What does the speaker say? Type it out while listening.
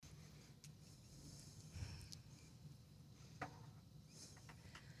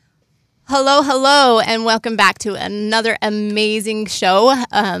Hello, hello, and welcome back to another amazing show,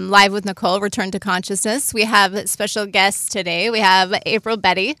 Live with Nicole, Return to Consciousness. We have special guests today. We have April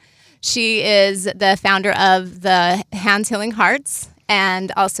Beti. She is the founder of the Hands Healing Hearts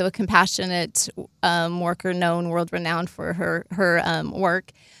and also a compassionate worker known world-renowned for her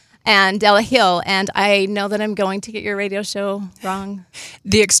work. And Della Hill, and I know that I'm going to get your radio show wrong.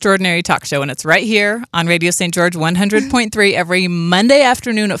 The Extraordinary Talk Show, and it's right here on Radio St. George 100.3 every Monday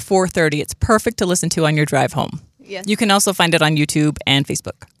afternoon at 4:30. It's perfect to listen to on your drive home. Yes. You can also find it on YouTube and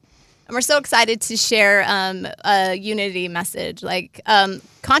Facebook. And we're so excited to share a unity message.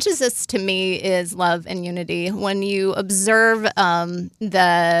 Consciousness to me is love and unity. When you observe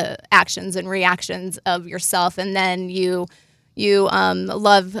the actions and reactions of yourself, and then you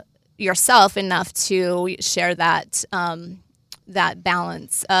love yourself enough to share that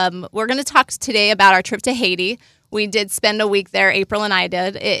balance. We're going to talk today about our trip to Haiti. We did spend a week there. April and I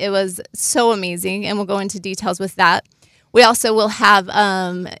did. It was so amazing, and we'll go into details with that. We also will have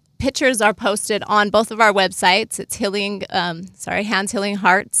pictures are posted on both of our websites. It's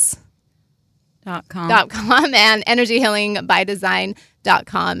handshealinghearts.com and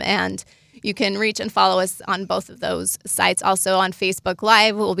energyhealingbydesign.com. And you can reach and follow us on both of those sites. Also on Facebook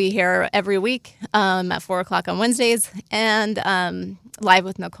Live, we'll be here every week at 4 o'clock on Wednesdays, and Live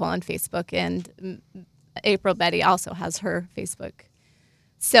with Nicole on Facebook. And April Beti also has her Facebook.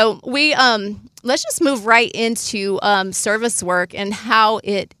 So we let's just move right into service work and how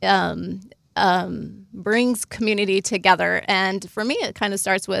it brings community together. And for me, it kind of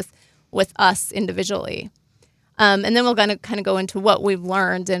starts with us individually. And then we're going to kind of go into what we've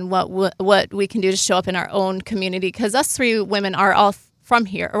learned and what we can do to show up in our own community. Because us three women are all from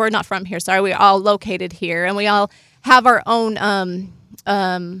here, or not from here, sorry. We're all located here, and we all have our own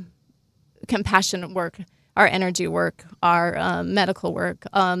compassionate work, our energy work, our medical work.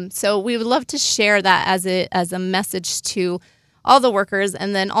 So we would love to share that as a message to all the workers,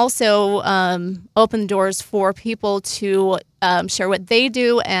 and then also open doors for people to share what they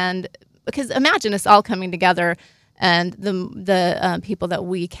do. And because imagine us all coming together and the people that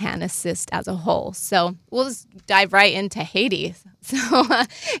we can assist as a whole. So we'll just dive right into Haiti. So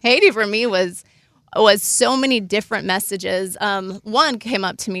Haiti for me was so many different messages. One came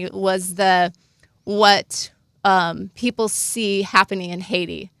up to me was what people see happening in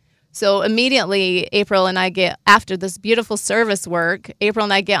Haiti. So immediately April and I get, after this beautiful service work, April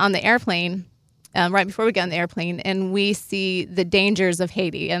and I get on the airplane right before we get on the airplane, and we see the dangers of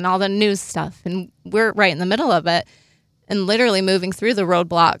Haiti and all the news stuff, and we're right in the middle of it and literally moving through the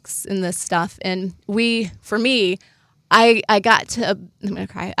roadblocks and this stuff. And I got to, I'm gonna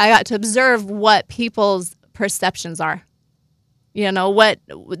cry. I got to observe what people's perceptions are. You know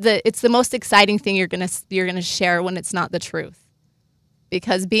it's the most exciting thing you're gonna share when it's not the truth,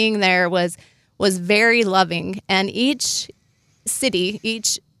 because being there was very loving, and each city,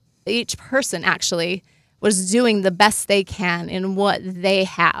 each person actually was doing the best they can in what they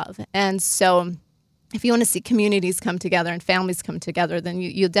have. And so if you want to see communities come together and families come together, then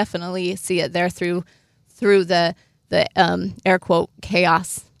you'll definitely see it there through the air quote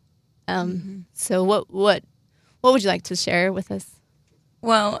chaos. So what would you like to share with us?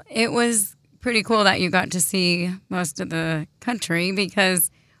 Well, it was pretty cool that you got to see most of the country, because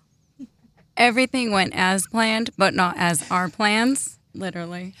everything went as planned, but not as our plans.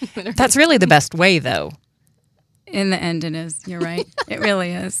 Literally. That's really the best way, though. In the end, it is. You're right. It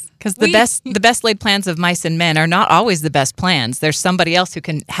really is. Because the best laid plans of mice and men are not always the best plans. There's somebody else who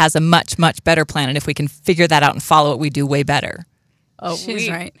has a much, much better plan, and if we can figure that out and follow it, we do way better. Oh, she's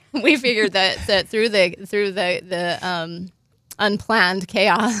right. We figured that through the unplanned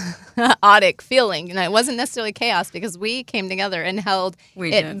chaotic feeling, and it wasn't necessarily chaos, because we came together and held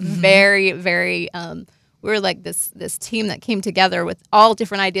it very, very. We were like this team that came together with all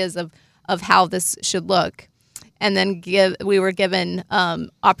different ideas of how this should look, and then we were given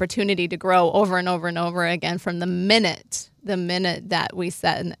opportunity to grow over and over and over again from the minute that we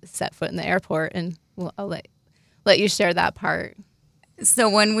set foot in the airport. And I'll let you share that part. So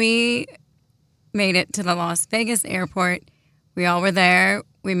when we made it to the Las Vegas airport, we all were there.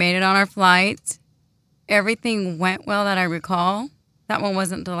 We made it on our flight. Everything went well that I recall. That one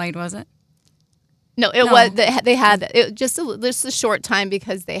wasn't delayed, was it? No, was. They had it just a short time,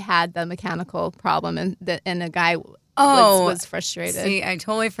 because they had the mechanical problem, and the guy was frustrated. See, I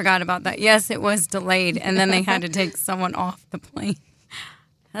totally forgot about that. Yes, it was delayed, and then they had to take someone off the plane.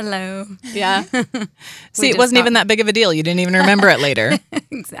 Hello. Yeah. See, it wasn't even that big of a deal. You didn't even remember it later.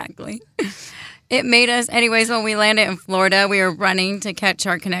 Exactly. It made us, anyways, when we landed in Florida, we were running to catch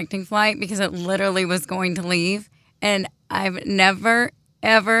our connecting flight because it literally was going to leave. And I've never,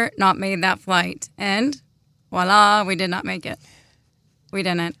 ever not made that flight. And voila, we did not make it. We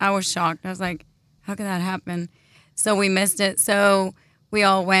didn't. I was shocked. I was like, how could that happen? So we missed it. So we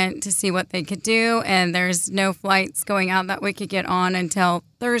all went to see what they could do, and there's no flights going out that we could get on until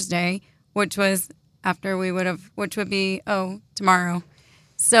Thursday, which was after which would be tomorrow.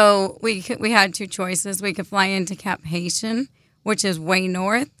 So we had two choices. We could fly into Cap Haitian, which is way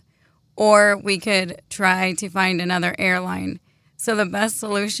north, or we could try to find another airline. So the best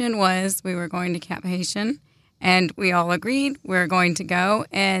solution was we were going to Cap Haitian, and we all agreed we were going to go,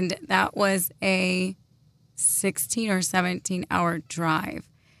 and that was a 16 or 17-hour drive.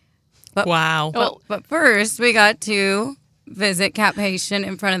 But, wow. But first, we got to visit Cap Haitian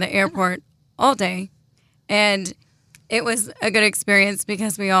in front of the airport all day. And it was a good experience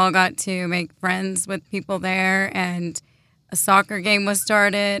because we all got to make friends with people there. And a soccer game was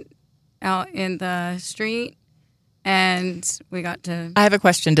started out in the street. And we got to... I have a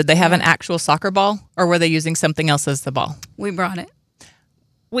question. Did they have an actual soccer ball, or were they using something else as the ball? We brought it.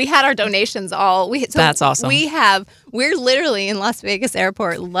 We had our donations all. That's awesome. We're literally in Las Vegas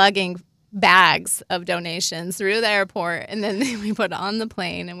airport lugging bags of donations through the airport, and then we put it on the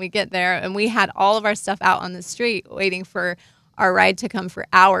plane, and we get there, and we had all of our stuff out on the street waiting for our ride to come for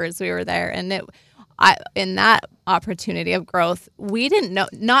hours. We were there, and in that opportunity of growth, we didn't know.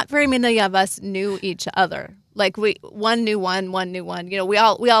 Not very many of us knew each other. Like one knew one knew one. You know, we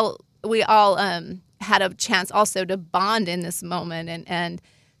all had a chance also to bond in this moment and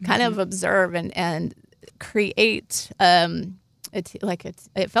kind of observe and create.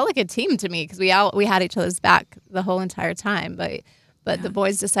 It felt like a team to me because we had each other's back the whole entire time. But the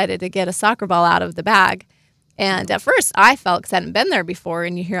boys decided to get a soccer ball out of the bag, and at first I felt, because I hadn't been there before,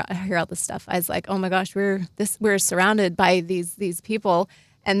 and you hear all this stuff, I was like, oh my gosh, we're surrounded by these people,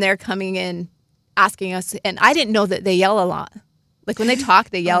 and they're coming in asking us, and I didn't know that they yell a lot. Like when they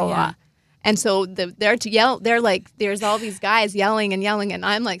talk, they yell a lot. And so they're like, there's all these guys yelling, and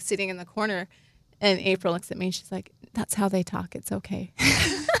I'm like sitting in the corner, and April looks at me and she's like, that's how they talk. It's okay.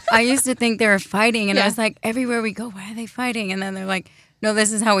 I used to think they were fighting, and I was like, everywhere we go, why are they fighting? And then they're like, no,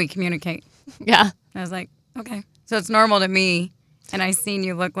 this is how we communicate. Yeah. And I was like, okay. So it's normal to me, and I seen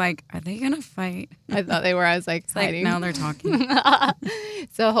you look like, are they going to fight? I thought they were. I was like, It's fighting. like, no, they're talking.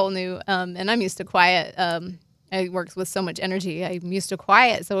 It's a whole new, and I'm used to quiet. I work with so much energy. I'm used to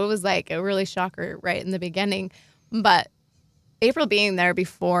quiet. So it was like a really shocker right in the beginning. But April being there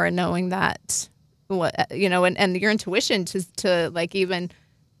before and knowing that, and your intuition to like even,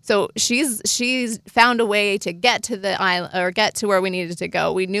 so she's found a way to get to the island or get to where we needed to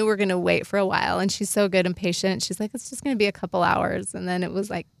go. We knew we were going to wait for a while, and she's so good and patient. She's like, it's just going to be a couple hours. And then it was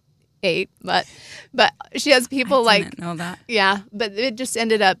like 8, but she has people I didn't know that. Yeah, but it just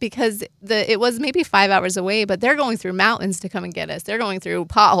ended up because it was maybe 5 hours away, but they're going through mountains to come and get us. They're going through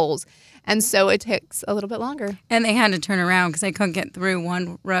potholes, and so it takes a little bit longer. And they had to turn around because they couldn't get through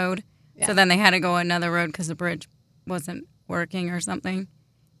one road. Yeah. So then they had to go another road because the bridge wasn't working or something.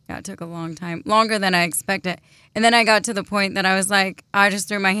 Yeah, it took a long time, longer than I expected. And then I got to the point that I was like, I just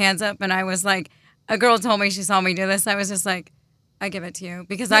threw my hands up, and I was like, a girl told me she saw me do this. I was just like, I give it to you,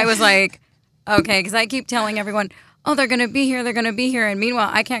 because I was like, okay, because I keep telling everyone, oh, they're going to be here, they're going to be here. And meanwhile,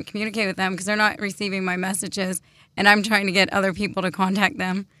 I can't communicate with them because they're not receiving my messages, and I'm trying to get other people to contact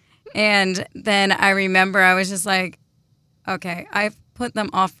them. And then I remember I was just like, okay, I've put them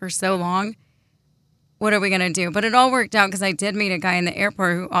off for so long. What are we going to do? But it all worked out because I did meet a guy in the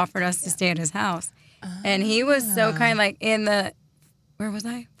airport who offered us to stay at his house. And he was so kind, like where was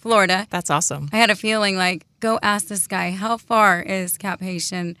I? Florida. That's awesome. I had a feeling like, go ask this guy, how far is Cap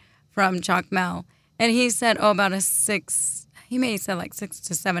Haitian from Chocmel? And he said, about he may have said like 6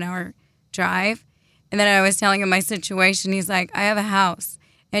 to 7 hour drive. And then I was telling him my situation. He's like, I have a house,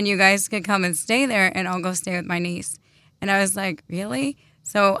 and you guys could come and stay there, and I'll go stay with my niece. And I was like, really?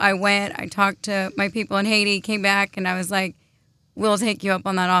 So I went, I talked to my people in Haiti, came back, and I was like, we'll take you up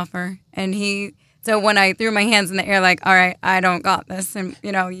on that offer. And so when I threw my hands in the air, like, all right, I don't got this, and,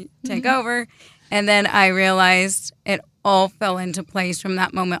 you take over. And then I realized it all fell into place from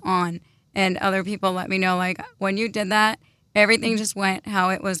that moment on. And other people let me know, like, when you did that, everything just went how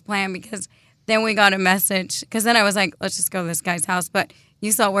it was planned, because then we got a message. Because then I was like, let's just go to this guy's house. But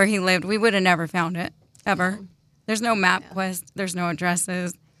you saw where he lived. We would have never found it, ever. There's no MapQuest. There's no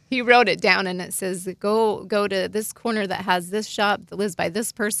addresses. He wrote it down, and it says, go to this corner that has this shop that lives by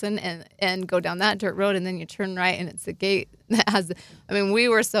this person, and go down that dirt road, and then you turn right, and it's the gate that has. We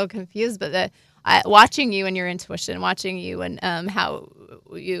were so confused, but watching you and your intuition, watching you and how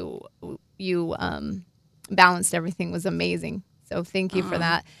you balanced everything was amazing. So thank you for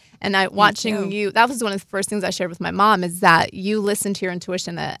that. And watching you, that was one of the first things I shared with my mom, is that you listen to your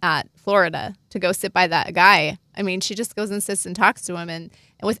intuition at Florida to go sit by that guy. I mean, she just goes and sits and talks to him, and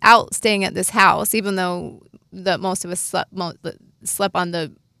without staying at this house, even though most of us slept on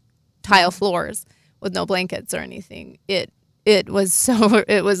the tile floors with no blankets or anything. It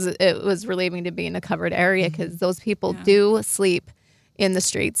was relieving to be in a covered area, because those people do sleep in the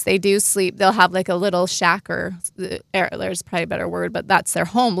streets. They do sleep. They'll have like a little shack, or there's probably a better word, but that's their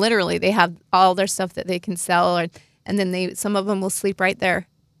home. Literally, they have all their stuff that they can sell, and then some of them will sleep right there.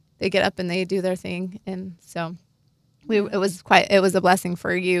 They get up and they do their thing, and so it was a blessing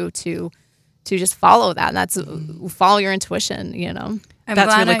for you to just follow that. And that's follow your intuition.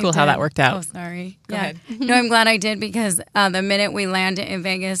 That's really cool how that worked out. Oh, sorry. Go ahead. No, I'm glad I did, because the minute we landed in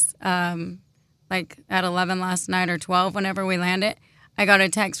Vegas, like at 11 last night or 12, whenever we landed, I got a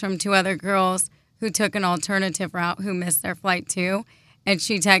text from 2 other girls who took an alternative route, who missed their flight too. And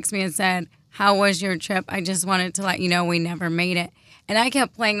she texted me and said, "How was your trip? I just wanted to let you know we never made it." And I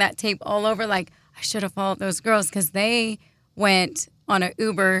kept playing that tape all over, like, I should have followed those girls, because they went on an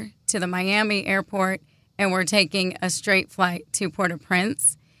Uber to the Miami airport and were taking a straight flight to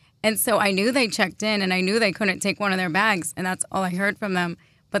Port-au-Prince. And so I knew they checked in, and I knew they couldn't take one of their bags, and that's all I heard from them.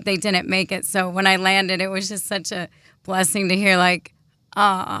 But they didn't make it. So when I landed, it was just such a blessing to hear, like,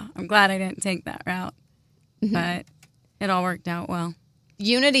 I'm glad I didn't take that route. But it all worked out well.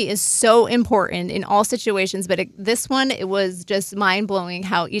 Unity is so important in all situations, but this one, it was just mind-blowing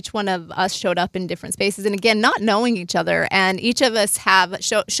how each one of us showed up in different spaces. And again, not knowing each other, and each of us have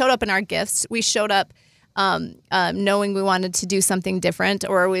showed up in our gifts. We showed up knowing we wanted to do something different,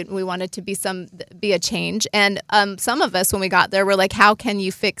 or we wanted to be a change. And some of us, when we got there, were like, how can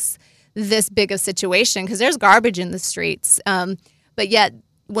you fix this big of situation? Because there's garbage in the streets. But yet,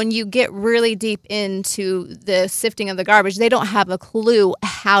 when you get really deep into the sifting of the garbage, they don't have a clue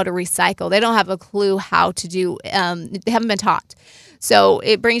how to recycle. They don't have a clue how to do, they haven't been taught. So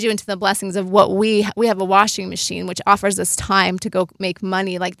it brings you into the blessings of what we have a washing machine, which offers us time to go make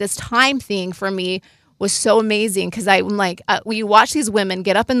money. Like, this time thing for me was so amazing, because I'm like, we watch these women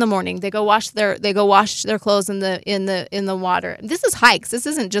get up in the morning. They go wash their clothes in the water. This is hikes. This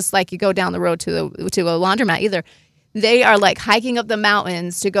isn't just like you go down the road to a laundromat either. They are like hiking up the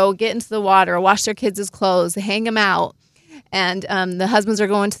mountains to go get into the water, wash their kids' clothes, hang them out, and the husbands are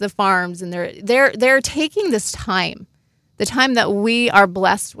going to the farms, and they're taking this time, the time that we are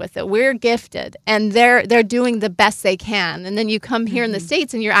blessed with, that we're gifted, and they're doing the best they can. And then you come here in the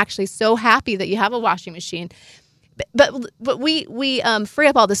States, and you're actually so happy that you have a washing machine, but we free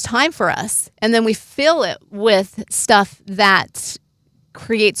up all this time for us, and then we fill it with stuff that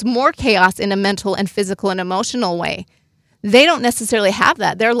creates more chaos in a mental and physical and emotional way. They don't necessarily have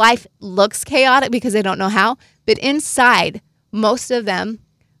that. Their life looks chaotic because they don't know how, but inside, most of them,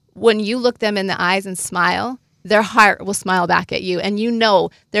 when you look them in the eyes and smile, their heart will smile back at you, and you know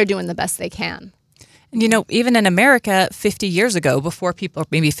they're doing the best they can. And even in America 50 years ago, before people,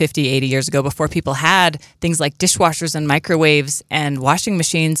 maybe 50, 80 years ago, before people had things like dishwashers and microwaves and washing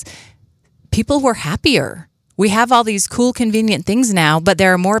machines, people were happier. We have all these cool, convenient things now, but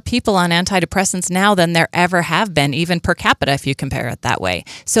there are more people on antidepressants now than there ever have been, even per capita, if you compare it that way.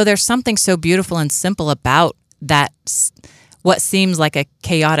 So there's something so beautiful and simple about that, what seems like a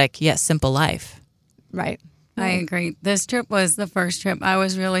chaotic yet simple life. Right. I agree. This trip was the first trip I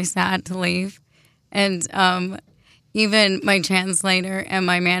was really sad to leave. And even my translator and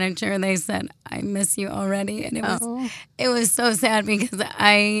my manager, they said, "I miss you already." And it was so sad, because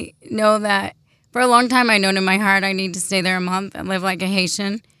I know that for a long time, I known in my heart I need to stay there a month and live like a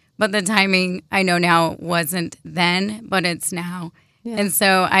Haitian. But the timing, I know now, wasn't then, but it's now. Yeah. And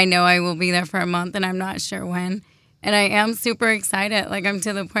so I know I will be there for a month, and I'm not sure when. And I am super excited. Like, I'm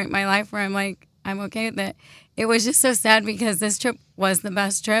to the point in my life where I'm like, I'm okay with it. It was just so sad, because this trip was the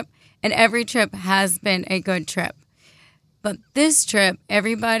best trip, and every trip has been a good trip. But this trip,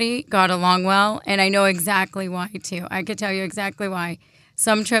 everybody got along well, and I know exactly why, too. I could tell you exactly why.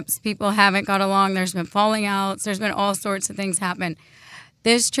 Some trips, people haven't got along. There's been falling outs. There's been all sorts of things happen.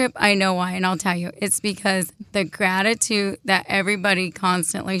 This trip, I know why, and I'll tell you. It's because the gratitude that everybody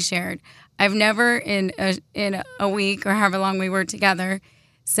constantly shared. I've never in a week or however long we were together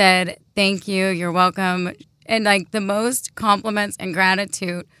said, "Thank you, you're welcome." And like, the most compliments and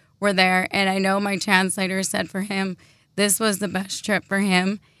gratitude were there. And I know my translator said for him, this was the best trip for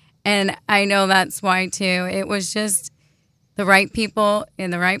him. And I know that's why, too. It was just the right people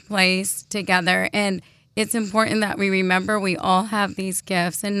in the right place together. And it's important that we remember we all have these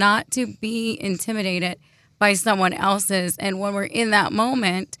gifts, and not to be intimidated by someone else's. And when we're in that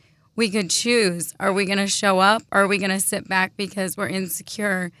moment, we could choose. Are we going to show up, or are we going to sit back because we're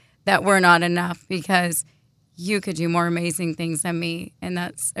insecure that we're not enough because you could do more amazing things than me? And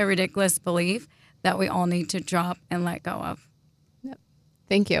that's a ridiculous belief that we all need to drop and let go of. Yep.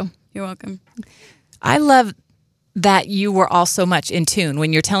 Thank you. You're welcome. I love that you were all so much in tune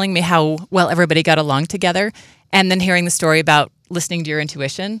when you're telling me how well everybody got along together, and then hearing the story about listening to your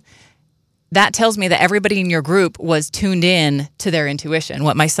intuition. That tells me that everybody in your group was tuned in to their intuition,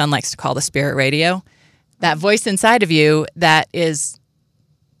 what my son likes to call the spirit radio, that voice inside of you that is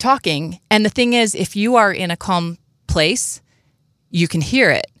talking. And the thing is, if you are in a calm place, you can hear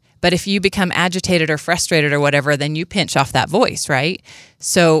it. But if you become agitated or frustrated or whatever, then you pinch off that voice, right?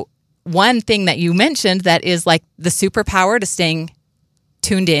 So one thing that you mentioned that is like the superpower to staying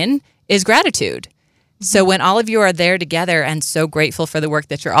tuned in is gratitude. So when all of you are there together and so grateful for the work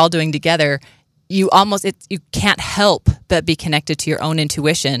that you're all doing together, you can't help but be connected to your own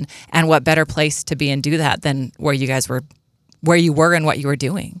intuition. And what better place to be and do that than where you were and what you were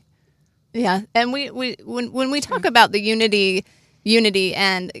doing. Yeah, and when we talk about the unity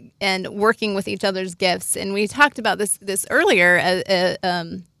and working with each other's gifts, and we talked about this earlier,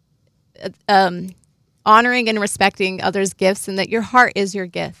 honoring and respecting others' gifts, and that your heart is your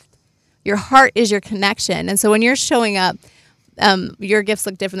gift. Your heart is your connection. And so when you're showing up, your gifts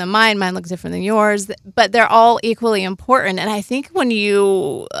look different than mine look different than yours, but they're all equally important. And I think when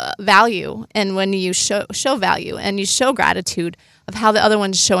you value and when you show value and you show gratitude of how the other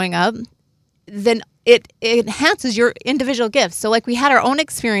one's showing up, then it enhances your individual gifts. So like we had our own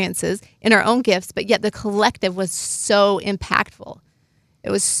experiences in our own gifts, but yet the collective was so impactful. It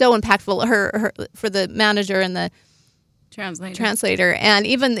was so impactful. Her for the manager and the translator, and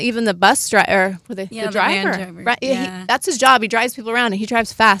even the bus driver, the driver. Right? Yeah. That's his job. He drives people around, and he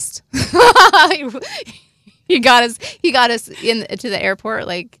drives fast. he got us into the airport.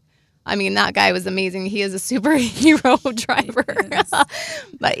 Like, I mean, that guy was amazing. He is a superhero driver.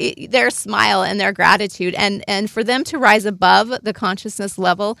 But their smile and their gratitude, and for them to rise above the consciousness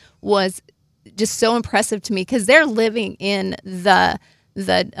level was just so impressive to me, because they're living in the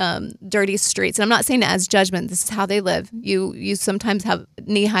dirty streets. And I'm not saying it as judgment. This is how they live. You sometimes have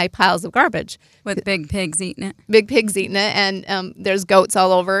knee-high piles of garbage with big pigs eating it. And there's goats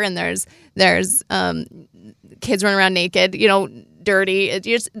all over, and there's kids running around naked,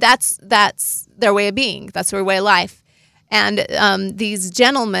 dirty. That's their way of being. That's their way of life. And these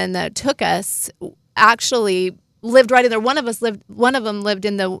gentlemen that took us actually lived right in there. One of them lived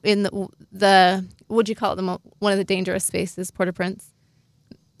in the what'd you call it? One of the dangerous spaces, Port-au-Prince.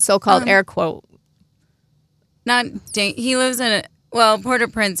 So-called air quote. He lives in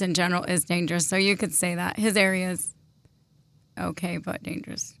Port-au-Prince in general is dangerous, so you could say that. His area is okay, but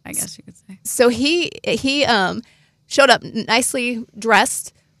dangerous, I guess you could say. So he showed up nicely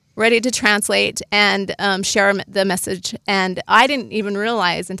dressed, ready to translate and share the message. And I didn't even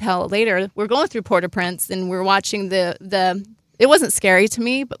realize until later, we're going through Port-au-Prince and we're watching it wasn't scary to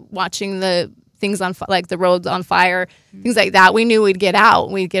me, but watching the things like the roads on fire, things like that. We knew we'd get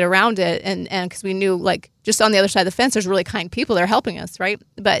out, we'd get around it, and because we knew, like, just on the other side of the fence, there's really kind people that are helping us, right?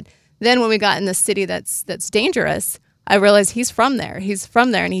 But then when we got in the city that's dangerous, I realized he's from there,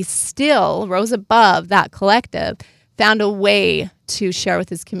 and he still rose above that collective, found a way to share with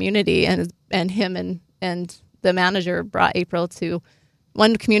his community, and him and the manager brought April to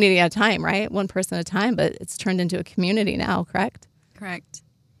one community at a time, right? One person at a time, but it's turned into a community now, correct? Correct.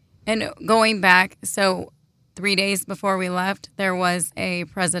 And going back, so 3 days before we left, there was a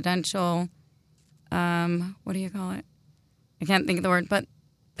presidential, what do you call it? I can't think of the word, but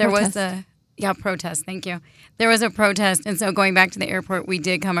there was protest. Thank you. There was a protest. And so going back to the airport, we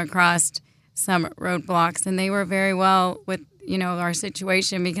did come across some roadblocks, and they were very well with, our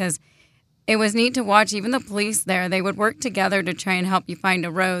situation, because it was neat to watch. Even the police there, they would work together to try and help you find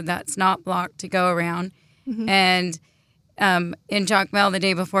a road that's not blocked to go around. Mm-hmm. And in Jacmel, the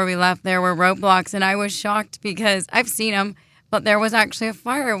day before we left, there were roadblocks, and I was shocked because I've seen them, but there was actually a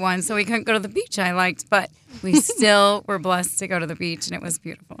fire one, so we couldn't go to the beach I liked, but we still were blessed to go to the beach, and it was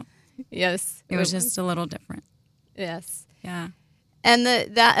beautiful. Yes. It was just a little different. Yes. Yeah. And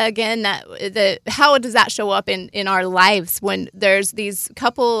how does that show up in our lives when there's these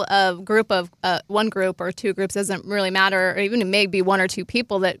couple of one group or two groups, doesn't really matter, or even it may be one or two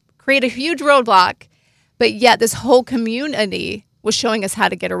people that create a huge roadblock, but yet this whole community was showing us how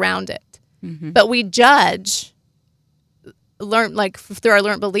to get around it. Mm-hmm. But we judge, through our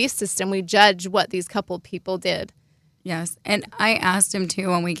learned belief system, we judge what these couple people did. Yes. And I asked him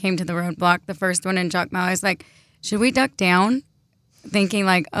too when we came to the roadblock, the first one in Jacmel, I was like, should we duck down? Thinking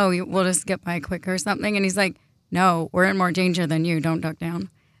like, oh, we'll just get by quicker or something. And he's like, no, we're in more danger than you. Don't duck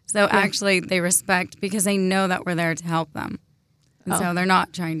down. So actually, they respect because they know that we're there to help them. And so they're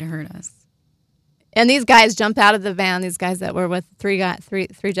not trying to hurt us. And these guys jump out of the van. These guys that were with three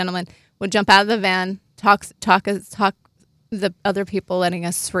gentlemen would jump out of the van, talk the other people letting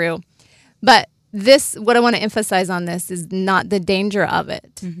us through. But what I want to emphasize on this is not the danger of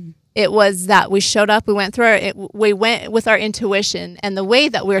it. Mm-hmm. It was that we showed up, we went we went with our intuition and the way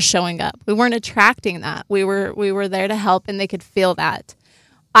that we were showing up. We weren't attracting that. We were there to help, and they could feel that.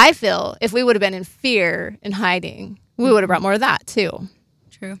 I feel if we would have been in fear and hiding, we would have brought more of that too.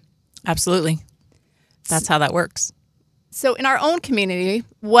 True. Absolutely. That's how that works. So in our own community,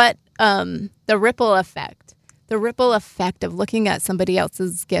 what the ripple effect of looking at somebody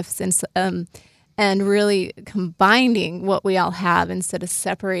else's gifts and really combining what we all have instead of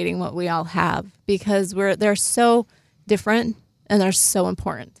separating what we all have, because they're so different and they're so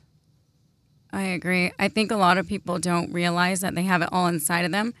important. I agree. I think a lot of people don't realize that they have it all inside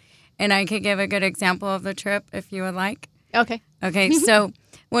of them. And I could give a good example of the trip if you would like. Okay. Okay, so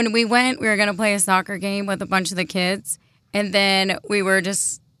when we went, we were going to play a soccer game with a bunch of the kids. And then we were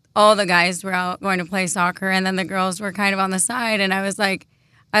just, all the guys were out going to play soccer. And then the girls were kind of on the side. And I was like,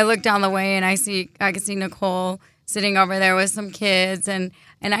 I looked down the way and I could see Nicole sitting over there with some kids. And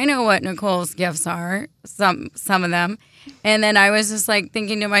I know what Nicole's gifts are, some of them. And then I was just like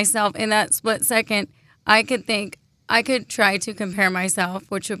thinking to myself in that split second, I could try to compare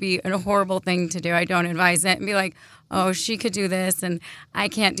myself, which would be a horrible thing to do. I don't advise it, and be like, oh, she could do this and I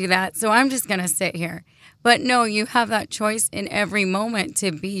can't do that. So I'm just going to sit here. But no, you have that choice in every moment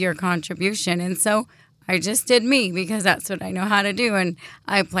to be your contribution. And so I just did me because that's what I know how to do. And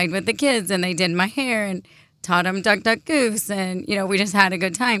I played with the kids and they did my hair and taught them duck, duck, goose. And, we just had a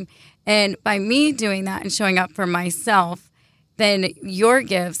good time. And by me doing that and showing up for myself, then your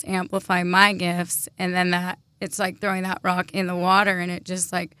gifts amplify my gifts. And then that it's like throwing that rock in the water and it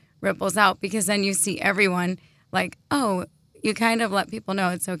just like ripples out, because then you see everyone like, oh, you kind of let people know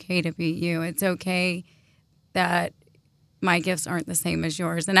it's okay to be you. It's okay that my gifts aren't the same as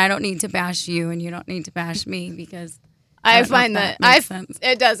yours. And I don't need to bash you and you don't need to bash me, because I find that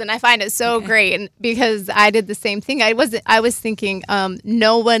it does, and I find it so great, and because I did the same thing. I was thinking,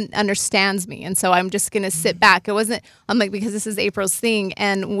 no one understands me, and so I'm just gonna sit back. I'm like, because this is April's thing,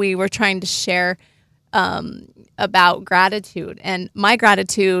 and we were trying to share about gratitude, and my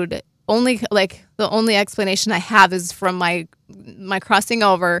gratitude the only explanation I have is from my crossing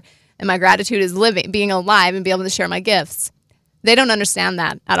over, and my gratitude is being alive and be able to share my gifts. They don't understand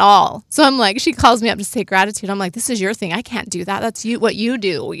that at all. So I'm like, she calls me up to say gratitude. I'm like, this is your thing. I can't do that. That's what you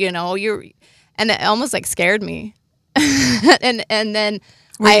do. And it almost like scared me. and then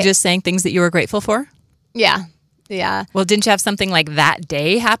were you just saying things that you were grateful for? Yeah. Yeah. Well, didn't you have something like that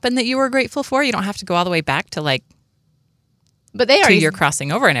day happen that you were grateful for? You don't have to go all the way back to but they already, to your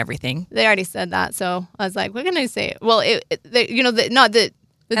crossing over and everything. They already said that. So I was like, what can I say? Well,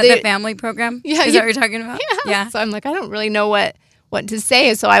 the family program? Yeah. Is that what you're talking about? Yeah. So I'm like, I don't really know what to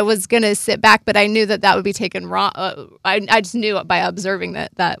say. So I was going to sit back, but I knew that would be taken wrong. I just knew by observing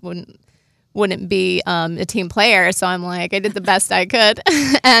that wouldn't be a team player. So I'm like, I did the best I could.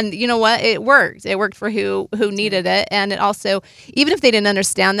 And you know what? It worked. It worked for who needed it. And it also, even if they didn't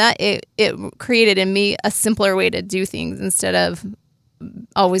understand that, it created in me a simpler way to do things instead of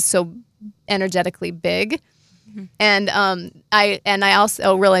always so energetically big. Mm-hmm. And I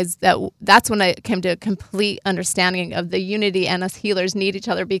also realized that's when I came to a complete understanding of the unity, and us healers need each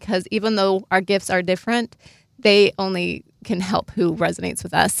other, because even though our gifts are different, they only can help who resonates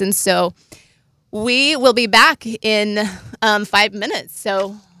with us. And so we will be back in 5 minutes.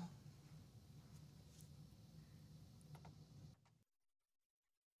 So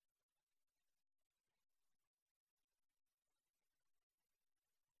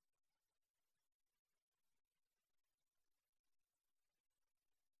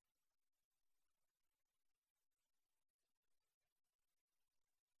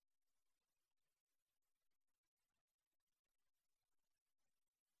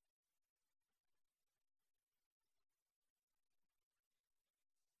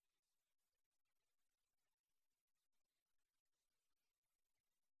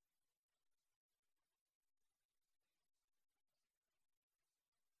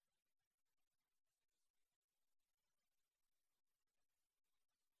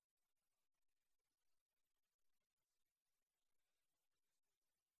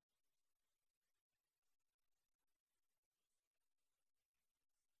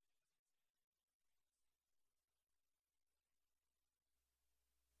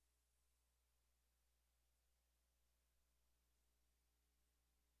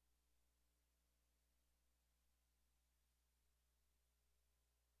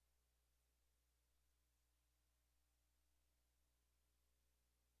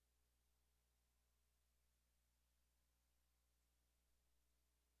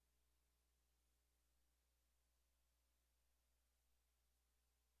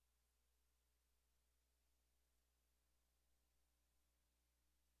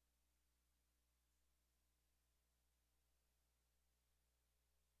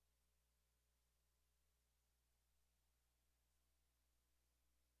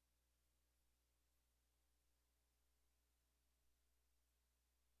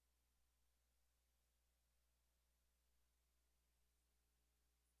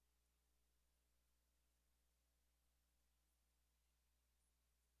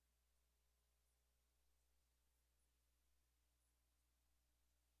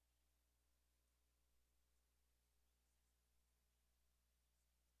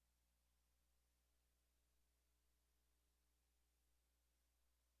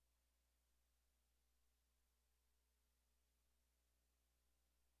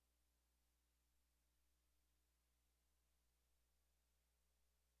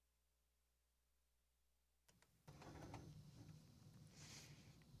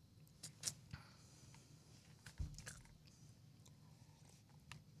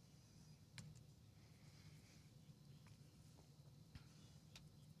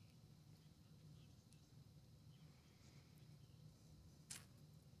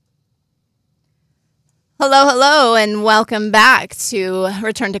Hello, hello, and welcome back to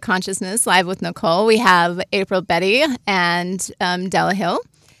Return to Consciousness Live with Nicole. We have April, Beti, and Della Hill.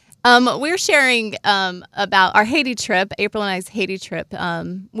 We're sharing about our Haiti trip, April and I's Haiti trip.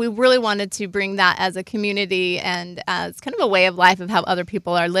 We really wanted to bring that as a community and as kind of a way of life of how other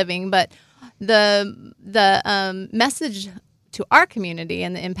people are living. But the message to our community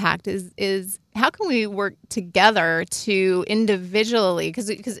and the impact is how can we work together to individually,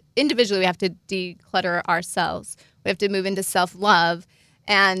 because individually we have to declutter ourselves. We have to move into self-love.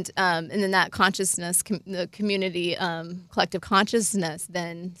 And then that consciousness, the community, collective consciousness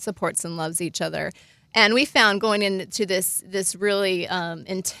then supports and loves each other. And we found going into this really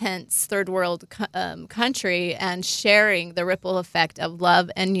intense third world country and sharing the ripple effect of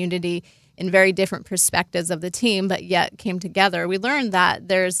love and unity in very different perspectives of the team, but yet came together. We learned that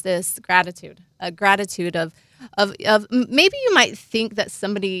there's this a gratitude of maybe you might think that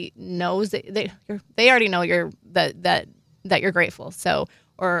somebody knows that they already know that you're grateful. So,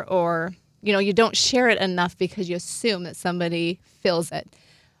 or you don't share it enough because you assume that somebody feels it.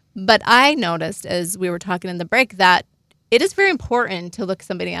 But I noticed as we were talking in the break that it is very important to look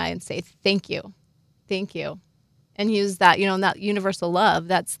somebody in the eye and say, thank you. And use that, that universal love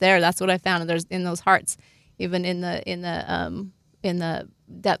that's there. That's what I found. And there's in those hearts, even in the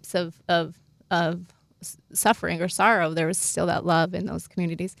depths of suffering or sorrow, there was still that love in those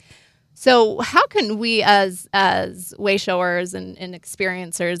communities. So how can we as way showers and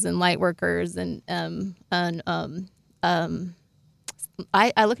experiencers and light workers and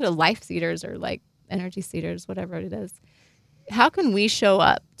I look at life seeders or like energy seeders, whatever it is. How can we show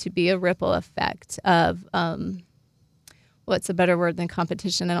up to be a ripple effect of what's a better word than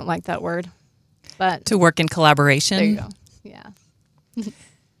competition? I don't like that word. But to work in collaboration. There you go. Yeah.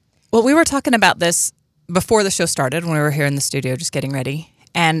 Well, we were talking about this before the show started when we were here in the studio just getting ready.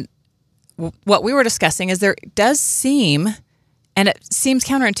 And what we were discussing is there does seem, and it seems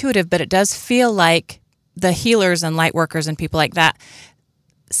counterintuitive, but it does feel like the healers and light workers and people like that,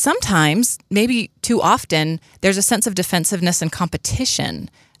 sometimes, maybe too often, there's a sense of defensiveness and competition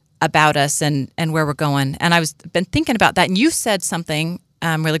about us and where we're going. And I've been thinking about that. And you said something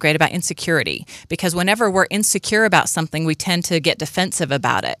really great about insecurity, because whenever we're insecure about something, we tend to get defensive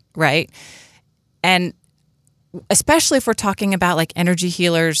about it, right? And especially if we're talking about like energy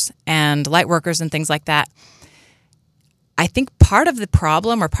healers and light workers and things like that, I think part of the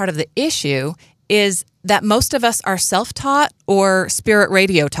problem or part of the issue is that most of us are self-taught or spirit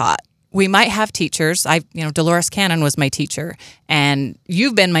radio taught. We might have teachers. Dolores Cannon was my teacher, and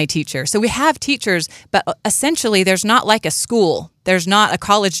you've been my teacher. So we have teachers, but essentially there's not like a school. There's not a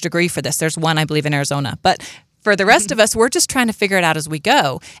college degree for this. There's one, I believe, in Arizona. But for the rest of us, we're just trying to figure it out as we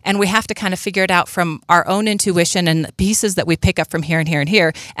go. And we have to kind of figure it out from our own intuition and the pieces that we pick up from here and here and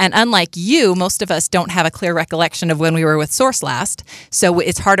here. And unlike you, most of us don't have a clear recollection of when we were with Source last. So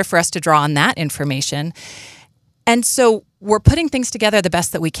it's harder for us to draw on that information. And so we're putting things together the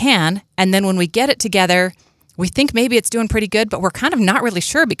best that we can. And then when we get it together, we think maybe it's doing pretty good, but we're kind of not really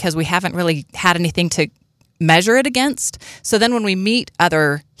sure because we haven't really had anything to measure it against. So then when we meet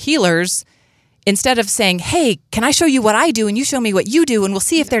other healers, instead of saying, hey, can I show you what I do and you show me what you do and we'll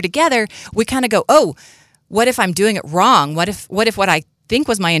see if they're together, we kind of go, oh, what if I'm doing it wrong? What if what I think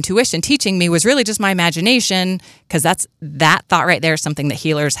was my intuition teaching me was really just my imagination? Because that thought right there is something that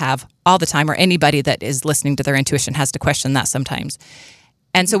healers have all the time, or anybody that is listening to their intuition has to question that sometimes.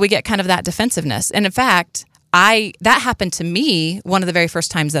 And so we get kind of that defensiveness. And in fact, that happened to me one of the very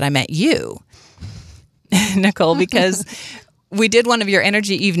first times that I met you, Nicole, because we did one of your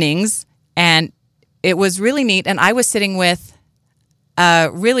energy evenings and it was really neat. And I was sitting with a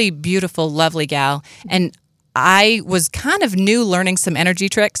really beautiful, lovely gal, and I was kind of new learning some energy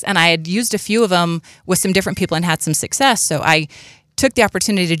tricks, and I had used a few of them with some different people and had some success. So I took the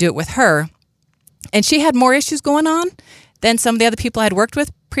opportunity to do it with her, and she had more issues going on than some of the other people I'd worked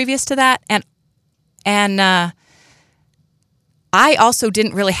with previous to that. And I also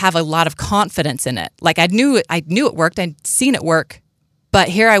didn't really have a lot of confidence in it. Like I knew it worked. I'd seen it work, but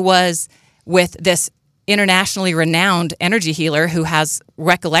here I was with this internationally renowned energy healer who has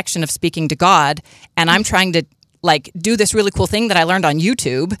recollection of speaking to God, and I'm trying to like do this really cool thing that I learned on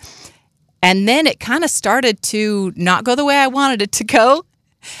YouTube. And then it kind of started to not go the way I wanted it to go.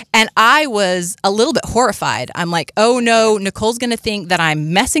 And I was a little bit horrified. I'm like, oh no, Nicole's going to think that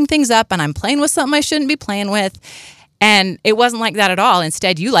I'm messing things up and I'm playing with something I shouldn't be playing with. And it wasn't like that at all.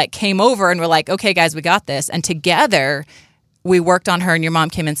 Instead, you like came over and were like, okay, guys, we got this. And together we worked on her, and your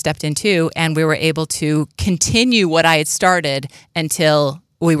mom came and stepped in too. And we were able to continue what I had started until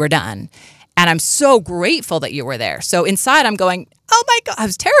we were done. And I'm so grateful that you were there. So inside I'm going, oh my God, I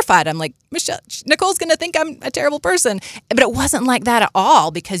was terrified. I'm like, Nicole's going to think I'm a terrible person. But it wasn't like that at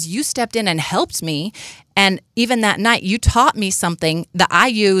all, because you stepped in and helped me. And even that night, you taught me something that I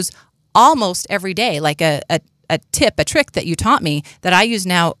use almost every day, like a tip, a trick that you taught me that I use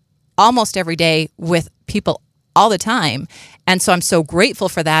now almost every day with people all the time. And so I'm so grateful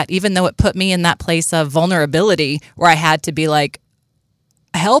for that, even though it put me in that place of vulnerability where I had to be like,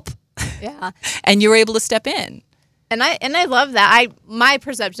 help. Yeah. And you were able to step in. And I love that. My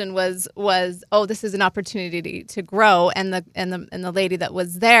perception was oh, this is an opportunity to grow, and the lady that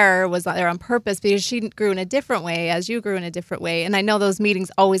was there on purpose, because she grew in a different way as you grew in a different way. And I know those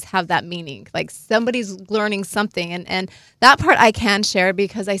meetings always have that meaning, like somebody's learning something, and that part I can share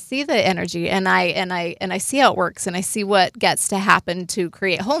because I see the energy, and I see how it works, and I see what gets to happen to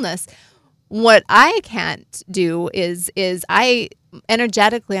create wholeness. What I can't do is I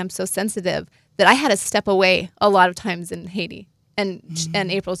energetically, I'm so sensitive that I had to step away a lot of times in Haiti, and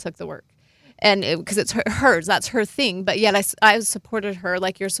April took the work, and because it's hers, that's her thing. But yet I supported her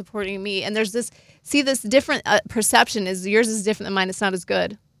like you're supporting me, and there's this different perception is yours is different than mine. It's not as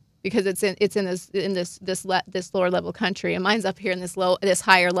good because it's in this lower level country, and mine's up here in this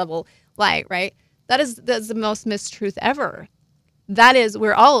higher level light, right? That's the most mistruth ever. That is,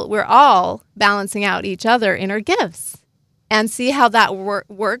 we're all balancing out each other in our gifts, and see how that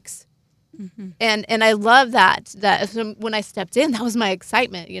works. Mm-hmm. And I love that when I stepped in, that was my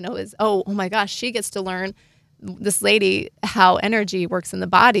excitement, is, oh my gosh, she gets to learn, this lady, how energy works in the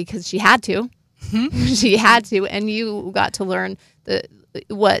body, because she had to. Mm-hmm. She had to, and you got to learn some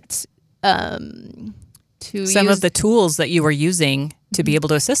of the tools that you were using to be able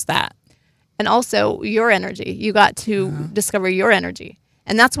to assist that. And also your energy. You got to discover your energy.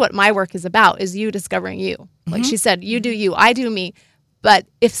 And that's what my work is about, is you discovering you. Mm-hmm. Like she said, you do you, I do me. But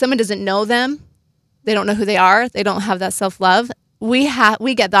if someone doesn't know them, they don't know who they are, they don't have that self-love, we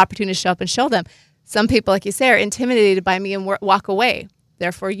get the opportunity to show up and show them. Some people, like you say, are intimidated by me and walk away.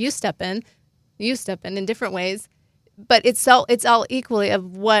 Therefore, you step in different ways. But it's all equally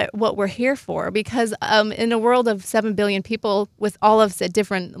of what we're here for, because in a world of 7 billion people with all of us at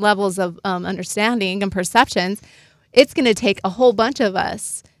different levels of understanding and perceptions, it's going to take a whole bunch of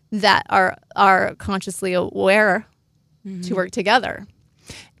us that are consciously aware to work together.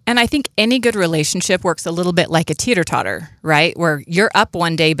 And I think any good relationship works a little bit like a teeter-totter, right? Where you're up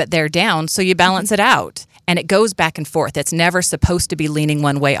one day, but they're down, so you balance it out. And it goes back and forth. It's never supposed to be leaning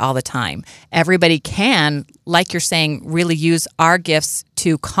one way all the time. Everybody can, like you're saying, really use our gifts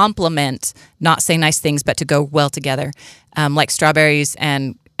to complement, not say nice things, but to go well together. Like strawberries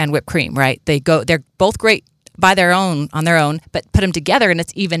and whipped cream, right? They're both great on their own, but put them together and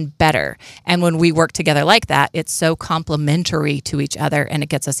it's even better. And when we work together like that, it's so complementary to each other and it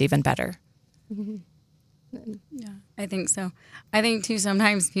gets us even better. Mm-hmm. Yeah, I think so. I think too,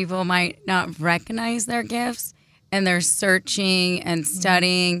 sometimes people might not recognize their gifts and they're searching and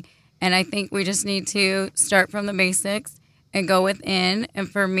studying. And I think we just need to start from the basics and go within. And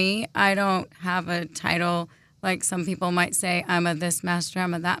for me, I don't have a title like some people might say, I'm a this master,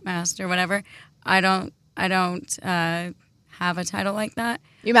 I'm a that master, whatever. I don't have a title like that.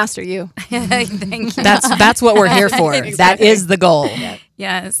 You master you. Thank you. That's what we're here for. Exactly. That is the goal.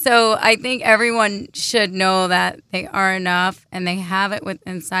 Yeah. So I think everyone should know that they are enough and they have it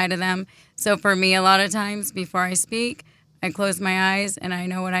inside of them. So for me, a lot of times before I speak, I close my eyes and I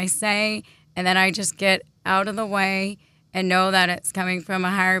know what I say, and then I just get out of the way and know that it's coming from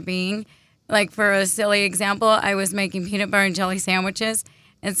a higher being. Like for a silly example, I was making peanut butter and jelly sandwiches,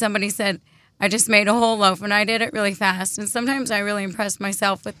 and somebody said, I just made a whole loaf, and I did it really fast. And sometimes I really impress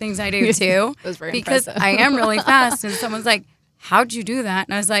myself with things I do, too. That was very because impressive. I am really fast. And someone's like, how'd you do that?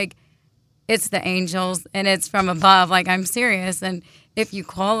 And I was like, it's the angels, and it's from above. Like, I'm serious. And if you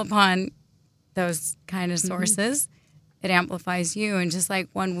call upon those kind of sources, it amplifies you. And just like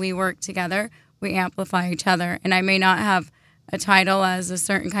when we work together, we amplify each other. And I may not have a title as a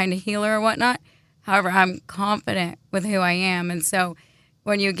certain kind of healer or whatnot. However, I'm confident with who I am. And so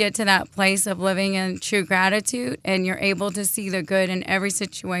when you get to that place of living in true gratitude and you're able to see the good in every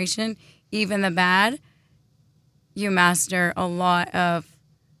situation, even the bad, you master a lot of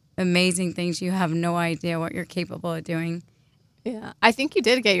amazing things. You have no idea what you're capable of doing. Yeah, I think you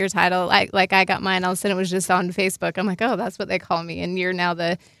did get your title. Like I got mine. All of a sudden, it was just on Facebook. I'm like, oh, that's what they call me. And you're now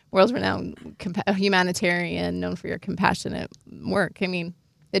the world's renowned humanitarian, known for your compassionate work. I mean,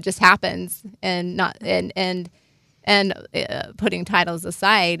 it just happens, and putting titles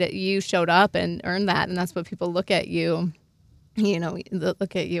aside, you showed up and earned that, and that's what people look at you.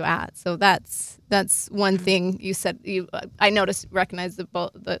 Look at you at. So that's one thing you said. I noticed, recognized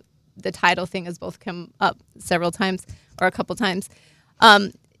the the title thing has both come up several times or a couple times.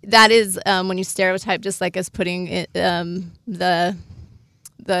 That is when you stereotype, just like us putting the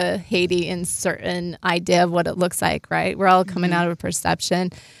Haiti in certain idea of what it looks like, right? We're all coming out of a perception.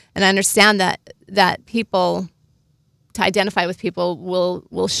 And I understand that people, to identify with people,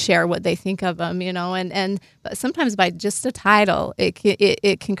 will share what they think of them, but sometimes by just a title,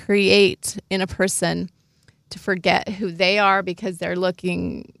 it can create in a person to forget who they are because they're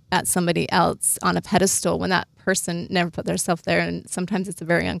looking at somebody else on a pedestal when that person never put themselves there, and sometimes it's a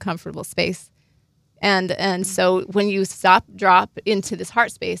very uncomfortable space. And so when you drop into this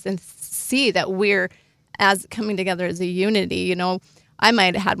heart space and see that we're as coming together as a unity, I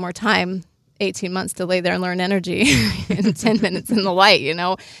might have had more time, 18 months, to lay there and learn energy in 10 minutes in the light,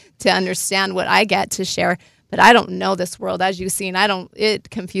 to understand what I get to share. But I don't know this world, as you've seen. It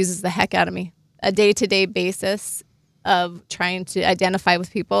confuses the heck out of me. A day-to-day basis of trying to identify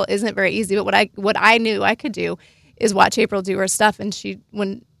with people isn't very easy. But what I knew I could do is watch April do her stuff, and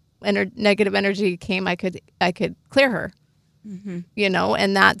when her negative energy came, I could clear her,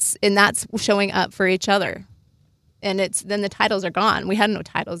 and that's showing up for each other. And then the titles are gone. We had no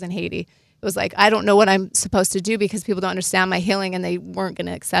titles in Haiti. It was like, I don't know what I'm supposed to do because people don't understand my healing, and they weren't going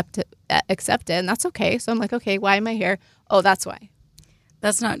to accept it, and that's okay. So I'm like, okay, why am I here? Oh, that's why.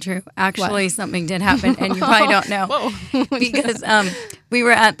 That's not true. Actually, something did happen, and you probably don't know. Because we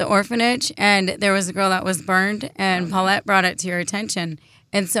were at the orphanage, and there was a girl that was burned, and Paulette brought it to your attention.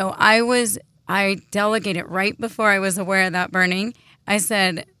 And so I delegated right before I was aware of that burning. I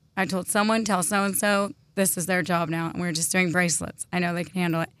told someone, tell so-and-so, this is their job now, and we're just doing bracelets. I know they can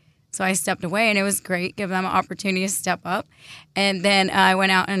handle it. So I stepped away, and it was great, give them an opportunity to step up. And then I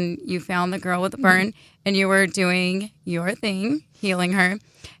went out, and you found the girl with the burn, and you were doing your thing, healing her.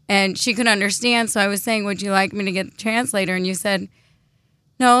 And she could understand, so I was saying, would you like me to get the translator? And you said,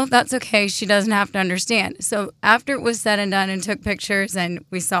 no, that's okay. She doesn't have to understand. So after it was said and done and took pictures, and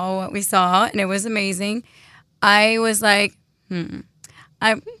we saw what we saw, and it was amazing, I was like, I'm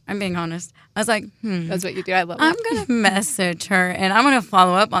being honest. I was like, That's what you do. I love it. I'm going to message her, and I'm going to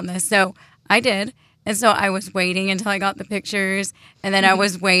follow up on this. So I did. And so I was waiting until I got the pictures, and then I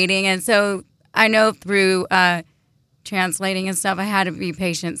was waiting. And so I know through translating and stuff, I had to be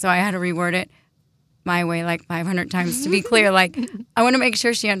patient. So I had to reword it my way like 500 times to be clear. Like, I want to make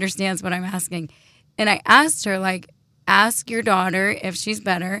sure she understands what I'm asking. And I asked her, like, ask your daughter if she's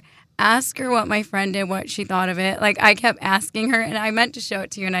better. Ask her what my friend did, what she thought of it. Like, I kept asking her, and I meant to show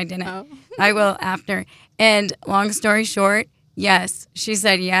it to you, and I didn't. Oh. I will after. And long story short, yes. She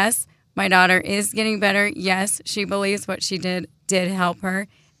said yes. My daughter is getting better. Yes, she believes what she did help her,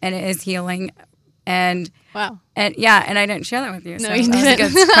 and it is healing. And wow. And yeah, and I didn't share that with you. No, so you that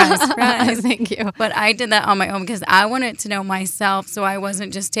didn't. was a good surprise. Thank you. But I did that on my own because I wanted to know myself, so I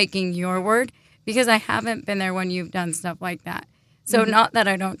wasn't just taking your word, because I haven't been there when you've done stuff like that. So not that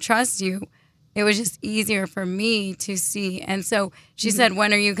I don't trust you. It was just easier for me to see. And so she said,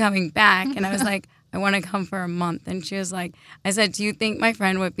 when are you coming back? And I was like, I want to come for a month. And she was like, I said, do you think my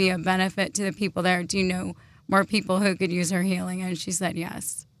friend would be a benefit to the people there? Do you know more people who could use her healing? And she said,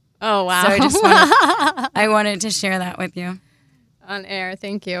 yes. Oh, wow. So I wanted to share that with you. On air.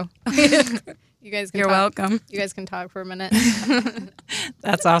 Thank you. You guys can You're welcome. You guys can talk for a minute.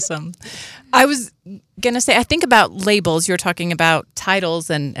 That's awesome. I was going to say, I think about labels. You were talking about titles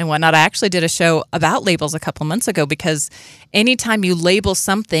and whatnot. I actually did a show about labels a couple months ago, because anytime you label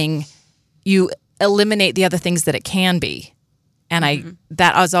something, you eliminate the other things that it can be. And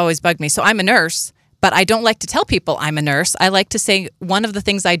that has always bugged me. So I'm a nurse, but I don't like to tell people I'm a nurse. I like to say one of the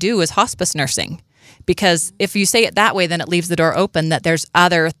things I do is hospice nursing. Because if you say it that way, then it leaves the door open that there's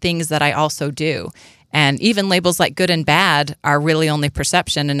other things that I also do. And even labels like good and bad are really only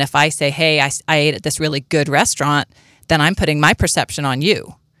perception. And if I say, hey, I ate at this really good restaurant, then I'm putting my perception on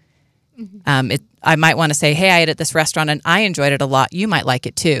you. I might want to say, hey, I ate at this restaurant and I enjoyed it a lot. You might like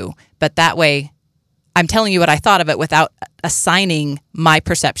it too. But that way, I'm telling you what I thought of it without assigning my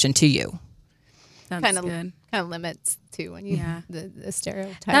perception to you. That's kind good. of limits too when you the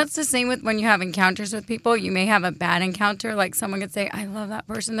stereotypes. That's the same with when you have encounters with people. You may have a bad encounter, like someone could say, I love that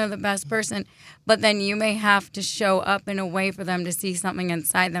person, they're the best person, but then you may have to show up in a way for them to see something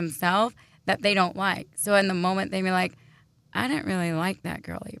inside themselves that they don't like. So in the moment they may be like, I didn't really like that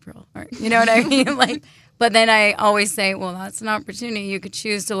girl, April, or you know what I mean? Like, but then I always say, well, that's an opportunity. You could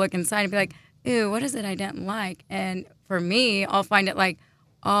choose to look inside and be like, ew, what is it I didn't like? And for me, I'll find it like,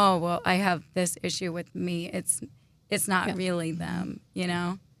 oh, well, I have this issue with me. It's not really them, you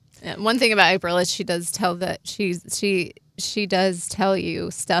know? Yeah, one thing about April is she does tell that she does tell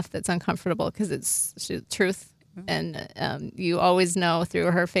you stuff that's uncomfortable because it's truth. And you always know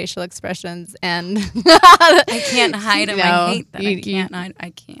through her facial expressions. And I can't hide them. No, I hate that. I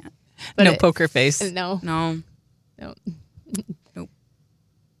can't. But no poker face. No. No. No. Nope.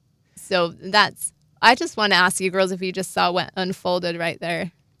 So I just want to ask you girls if you just saw what unfolded right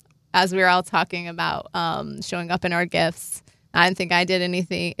there as we were all talking about showing up in our gifts. I didn't think I did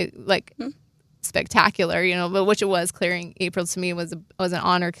anything spectacular, but which it was. Clearing April to me was an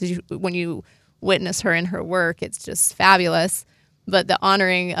honor, because when you witness her in her work, it's just fabulous. But the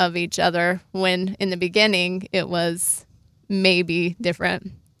honoring of each other, when in the beginning it was maybe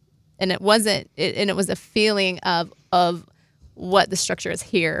different, and it wasn't, and it was a feeling of what the structure is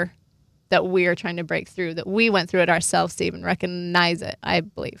here that we are trying to break through, that we went through it ourselves to even recognize it, I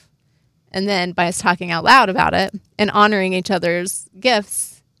believe. And then by us talking out loud about it and honoring each other's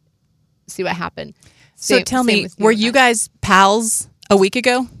gifts, see what happened. So tell me, were you guys pals a week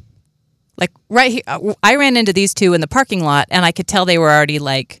ago? Like right here, I ran into these two in the parking lot, and I could tell they were already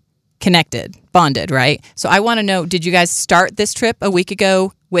like connected, bonded, right? So I want to know, did you guys start this trip a week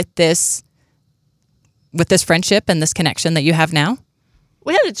ago with this friendship and this connection that you have now?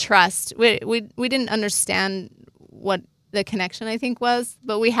 We had a trust. We didn't understand what the connection, I think, was,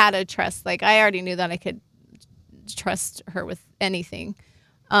 but we had a trust. Like, I already knew that I could trust her with anything.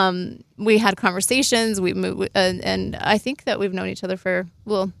 We had conversations. We moved, and I think that we've known each other for,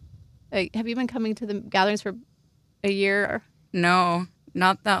 have you been coming to the gatherings for a year? No,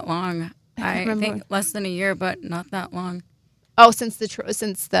 not that long. I think less than a year, but not that long. Oh, since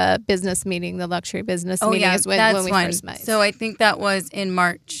the business meeting, the luxury business meeting is when we first met. So I think that was in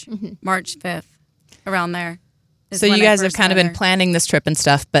March, March 5th, around there. So you guys have kind of been planning this trip and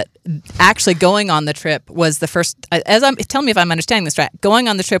stuff, but actually going on the trip was the first. Tell me if I'm understanding this right. Going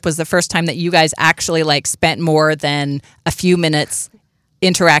on the trip was the first time that you guys actually like spent more than a few minutes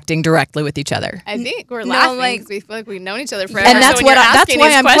interacting directly with each other. I think we're laughing because we feel like we've known each other forever. And that's why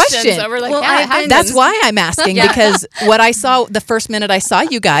I'm questioning. So we're like, that's why I'm asking, because what I saw the first minute I saw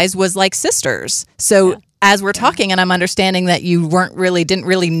you guys was like sisters. So as we're talking, and I'm understanding that you didn't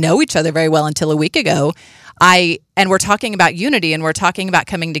really know each other very well until a week ago. And we're talking about unity, and we're talking about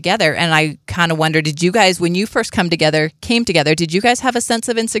coming together. And I kind of wonder, did you guys, when you first came together, did you guys have a sense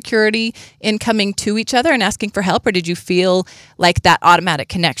of insecurity in coming to each other and asking for help? Or did you feel like that automatic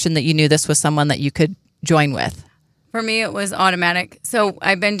connection that you knew this was someone that you could join with? For me, it was automatic. So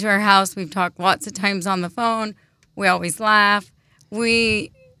I've been to her house. We've talked lots of times on the phone. We always laugh.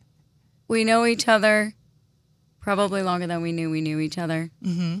 We know each other probably longer than we knew each other.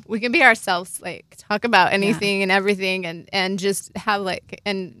 Mm-hmm. We can be ourselves, like talk about anything and everything, and just have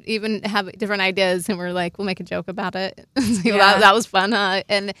and even have different ideas, and we're like, we'll make a joke about it. That was fun, huh?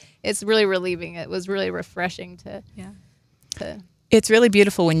 And it's really relieving. It was really refreshing to. It's really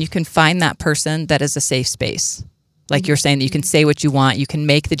beautiful when you can find that person that is a safe space. Like you're saying, that you can say what you want, you can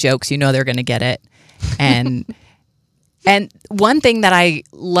make the jokes, they're going to get it. And and one thing that I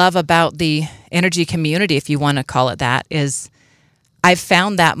love about the energy community, if you want to call it that, is I've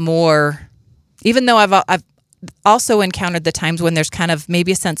found that more, even though I've also encountered the times when there's kind of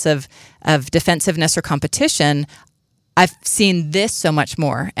maybe a sense of defensive-ness or competition, I've seen this so much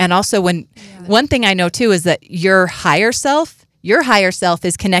more. And also one thing I know too is that your higher self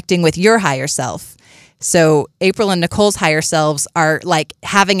is connecting with your higher self. So April and Nicole's higher selves are like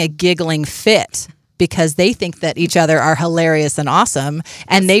having a giggling fit because they think that each other are hilarious and awesome,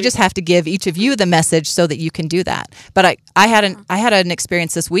 and they just have to give each of you the message so that you can do that. But I had an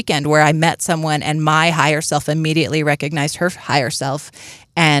experience this weekend where I met someone, and my higher self immediately recognized her higher self,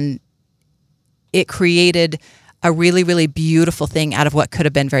 and it created a really, really beautiful thing out of what could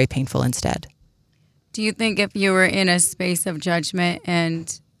have been very painful instead. Do you think if you were in a space of judgment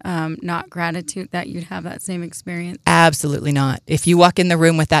and not gratitude, that you'd have that same experience? Absolutely not. If you walk in the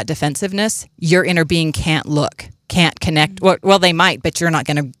room with that defensiveness, your inner being can't connect. Mm-hmm. Well, they might, but you're not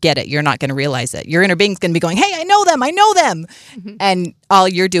going to get it. You're not going to realize it. Your inner being's going to be going, hey, I know them. Mm-hmm. And all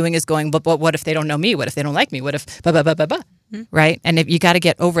you're doing is going, but what if they don't know me? What if they don't like me? What if, Mm-hmm. right? And if you got to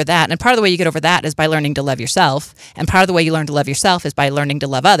get over that. And part of the way you get over that is by learning to love yourself. And part of the way you learn to love yourself is by learning to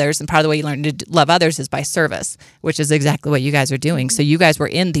love others. And part of the way you learn to love others is by service, which is exactly what you guys are doing. So you guys were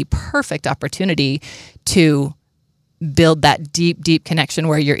in the perfect opportunity to build that deep, deep connection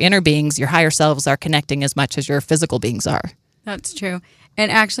where your inner beings, your higher selves, are connecting as much as your physical beings are. That's true.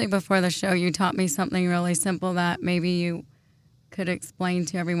 And actually, before the show, you taught me something really simple that maybe you could explain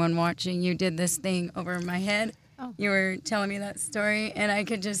to everyone watching. You did this thing over my head. Oh. You were telling me that story, and I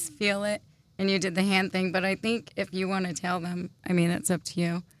could just feel it and you did the hand thing. But I think if you want to tell them, I mean, it's up to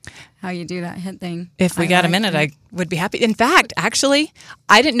you how you do that head thing. If we got a minute, I would be happy. In fact, actually,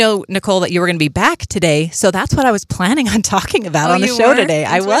 I didn't know, Nicole, that you were going to be back today. So that's what I was planning on talking about on the show today.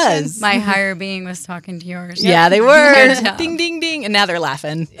 I was. My higher being was talking to yours. Yeah, they were. Ding, ding, ding. And now they're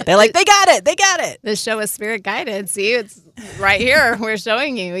laughing. They're like, they got it. They got it. The show is spirit guided. See, it's right here. We're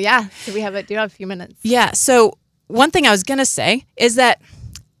showing you. Yeah. So we have do have a few minutes. Yeah. So one thing I was going to say is that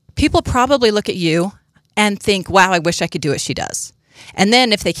people probably look at you and think, wow, I wish I could do what she does. And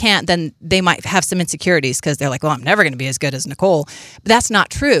then if they can't, then they might have some insecurities because they're like, well, I'm never going to be as good as Nicole. But that's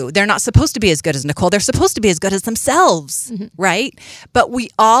not true. They're not supposed to be as good as Nicole. They're supposed to be as good as themselves, right? But we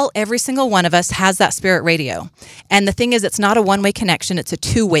all, every single one of us has that spirit radio. And the thing is, it's not a one-way connection. It's a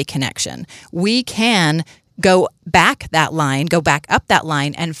two-way connection. We can go back that line, go back up that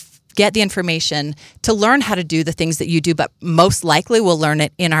line and get the information to learn how to do the things that you do, but most likely we'll learn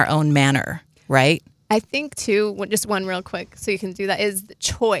it in our own manner, right? I think, too, just one real quick, so you can do that, is the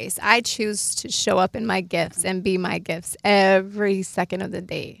choice. I choose to show up in my gifts and be my gifts every second of the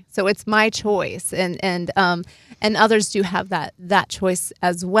day. So it's my choice, and others do have that choice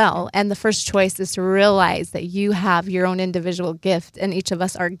as well. And the first choice is to realize that you have your own individual gift, and each of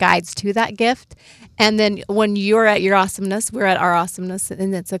us are guides to that gift. And then when you're at your awesomeness, we're at our awesomeness,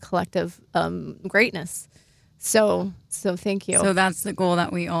 and it's a collective greatness. So thank you. So that's the goal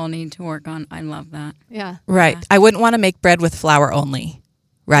that we all need to work on. I love that. Yeah. Right. I wouldn't want to make bread with flour only,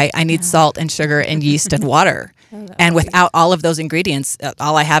 right? I need salt and sugar and yeast and water. And without all of those ingredients,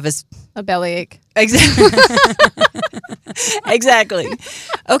 all I have is a bellyache. Exactly. Exactly.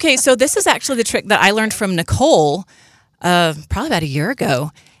 Okay, so this is actually the trick that I learned from Nicole probably about a year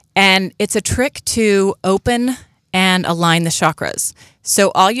ago. And it's a trick to open and align the chakras.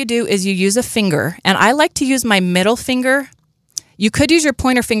 So all you do is you use a finger, and I like to use my middle finger. You could use your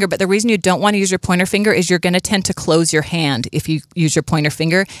pointer finger, but the reason you don't want to use your pointer finger is you're going to tend to close your hand if you use your pointer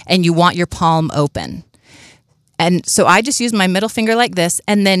finger, and you want your palm open. And so I just use my middle finger like this,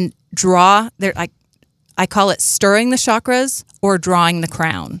 and then draw there. I call it stirring the chakras or drawing the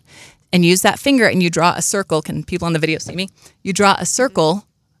crown. And use that finger, and you draw a circle. Can people on the video see me? You draw a circle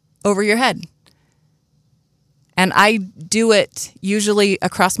over your head. And I do it usually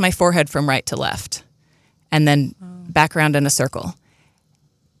across my forehead from right to left, and then back around in a circle.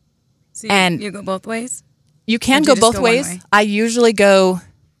 So and you go both ways? You can go both ways. I usually go,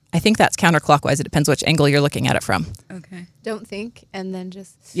 I think that's counterclockwise. It depends which angle you're looking at it from. Okay. Don't think, and then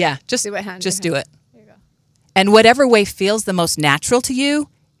just do it hand. Just do it. There you go. And whatever way feels the most natural to you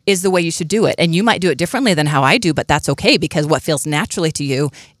is the way you should do it. And you might do it differently than how I do, but that's okay, because what feels naturally to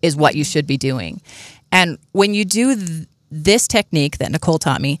you is what you should be doing. And when you do this technique that Nicole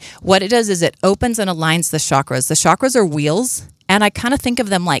taught me, what it does is it opens and aligns the chakras. The chakras are wheels, and I kind of think of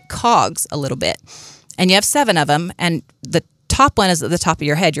them like cogs a little bit. And you have 7 of them, and the top one is at the top of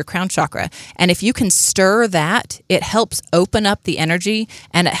your head, your crown chakra. And if you can stir that, it helps open up the energy,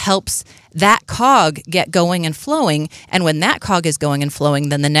 and it helps that cog get going and flowing. And when that cog is going and flowing,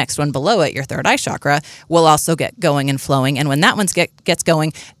 then the next one below it, your third eye chakra, will also get going and flowing. And when that one gets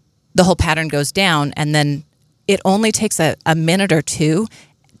going, the whole pattern goes down, and then it only takes a minute or two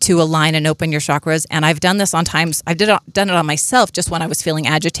to align and open your chakras. And I've done this on times. I've done it on myself just when I was feeling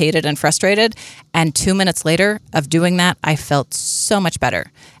agitated and frustrated. And 2 minutes later of doing that, I felt so much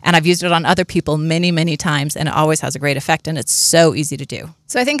better. And I've used it on other people many, many times, and it always has a great effect, and it's so easy to do.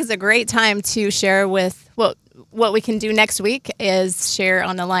 So I think it's a great time to share with what we can do next week is share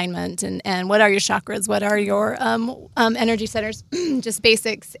on alignment and what are your chakras, what are your energy centers, just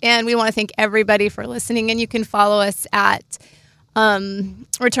basics. And we want to thank everybody for listening. And you can follow us at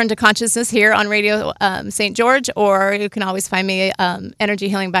Return to Consciousness here on Radio St. George, or you can always find me Energy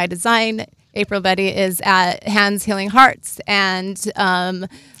Healing by Design. April Beti is at Hands Healing Hearts, and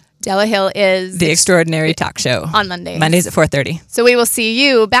Della Hill is The Extraordinary Talk Show on Mondays. Mondays at 4:30. So we will see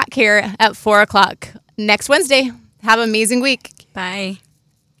you back here at 4 o'clock next Wednesday. Have an amazing week. Bye.